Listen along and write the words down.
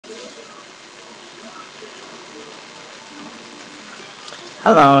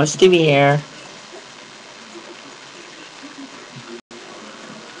Hello, Stevie here.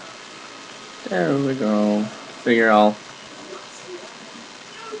 There we go. Figure I'll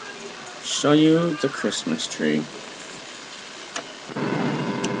show you the Christmas tree.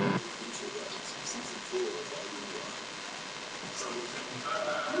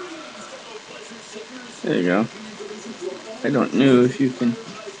 There you go. I don't know if you can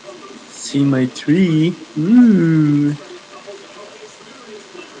see my tree. Ooh.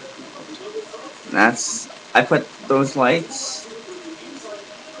 I put those lights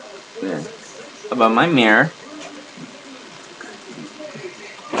there above my mirror.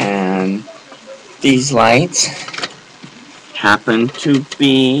 And these lights happen to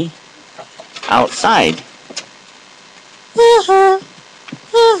be outside.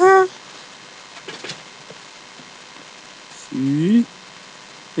 See?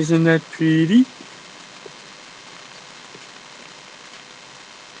 Isn't that pretty?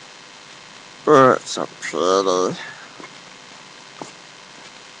 Birds are pretty.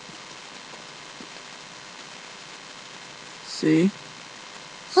 See?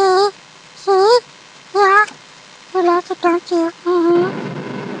 Yeah, I like it, don't you?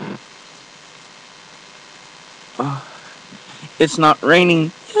 Oh, it's not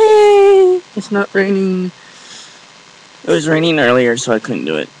raining. Yay! It's not raining. It was raining earlier, so I couldn't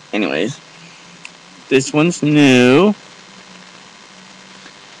do it. Anyways, this one's new.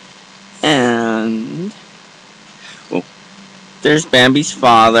 And oh, there's Bambi's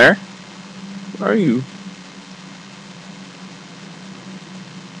father. Where are you?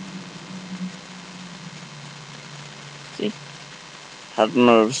 See? Have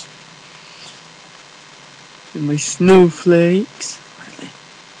nerves. And my snowflakes.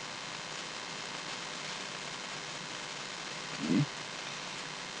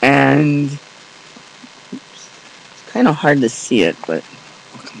 And it's kind of hard to see it, but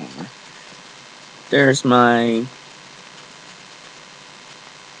I'll come over. There's my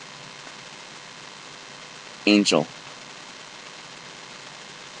angel.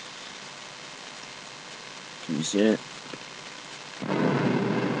 Can you see it?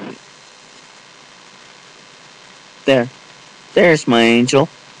 There's my angel.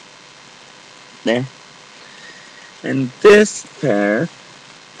 There. And this pair,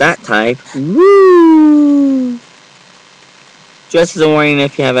 that type, woo! Just as a warning,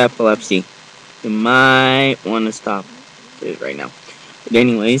 if you have epilepsy, you might want to stop it right now. But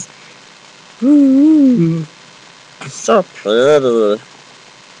anyways, woo! So pretty.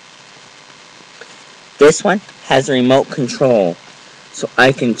 This one has a remote control, so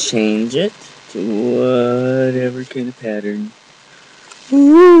I can change it to whatever kind of pattern.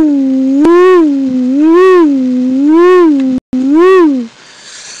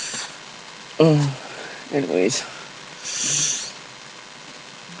 Oh, anyways,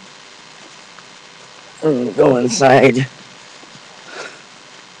 I'm gonna go inside.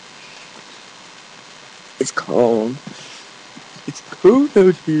 It's cold. It's cold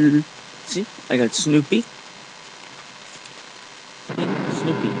out here. See, I got Snoopy.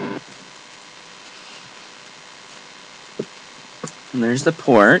 Snoopy. And there's the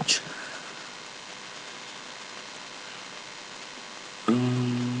porch.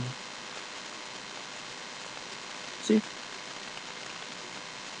 See?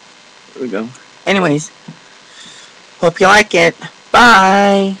 There we go. Anyways, hope you like it.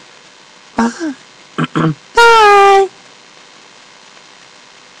 Bye. Bye. Bye.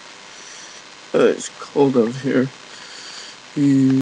 Oh, it's cold out here.